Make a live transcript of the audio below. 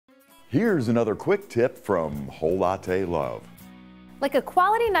Here's another quick tip from Whole Latte Love. Like a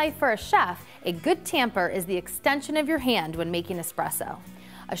quality knife for a chef, a good tamper is the extension of your hand when making espresso.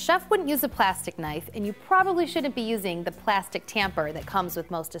 A chef wouldn't use a plastic knife, and you probably shouldn't be using the plastic tamper that comes with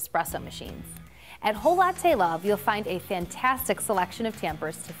most espresso machines. At Whole Latte Love, you'll find a fantastic selection of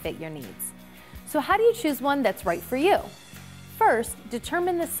tampers to fit your needs. So how do you choose one that's right for you? First,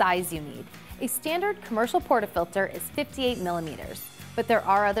 determine the size you need. A standard commercial portafilter is 58 millimeters, but there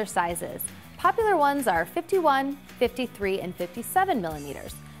are other sizes. Popular ones are 51, 53, and 57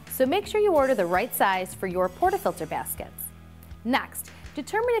 millimeters, so make sure you order the right size for your portafilter baskets. Next,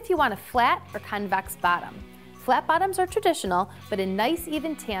 determine if you want a flat or convex bottom. Flat bottoms are traditional, but a nice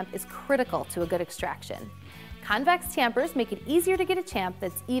even tamp is critical to a good extraction. Convex tampers make it easier to get a tamp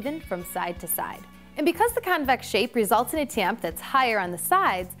that's even from side to side. And because the convex shape results in a tamp that's higher on the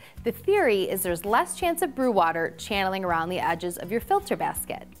sides, the theory is there's less chance of brew water channeling around the edges of your filter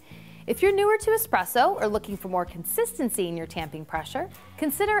basket. If you're newer to espresso or looking for more consistency in your tamping pressure,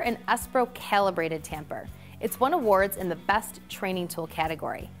 consider an Espresso calibrated tamper. It's won awards in the best training tool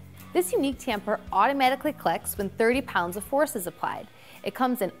category. This unique tamper automatically clicks when 30 pounds of force is applied. It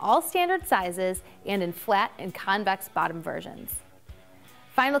comes in all standard sizes and in flat and convex bottom versions.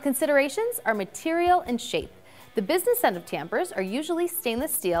 Final considerations are material and shape. The business end of tampers are usually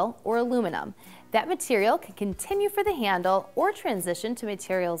stainless steel or aluminum. That material can continue for the handle or transition to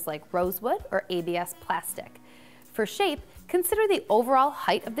materials like rosewood or ABS plastic. For shape, consider the overall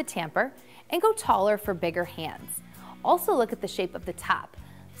height of the tamper and go taller for bigger hands. Also look at the shape of the top.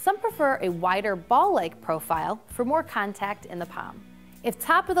 Some prefer a wider ball-like profile for more contact in the palm. If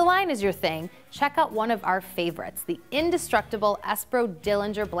top of the line is your thing, check out one of our favorites, the indestructible Espresso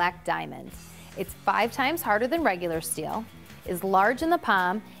Dillinger Black Diamond. It's 5 times harder than regular steel, is large in the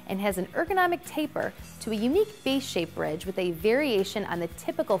palm, and has an ergonomic taper to a unique base-shaped bridge with a variation on the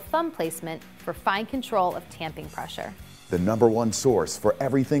typical thumb placement for fine control of tamping pressure. The #1 source for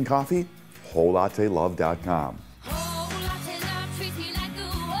everything coffee? WholeLatteLove.com.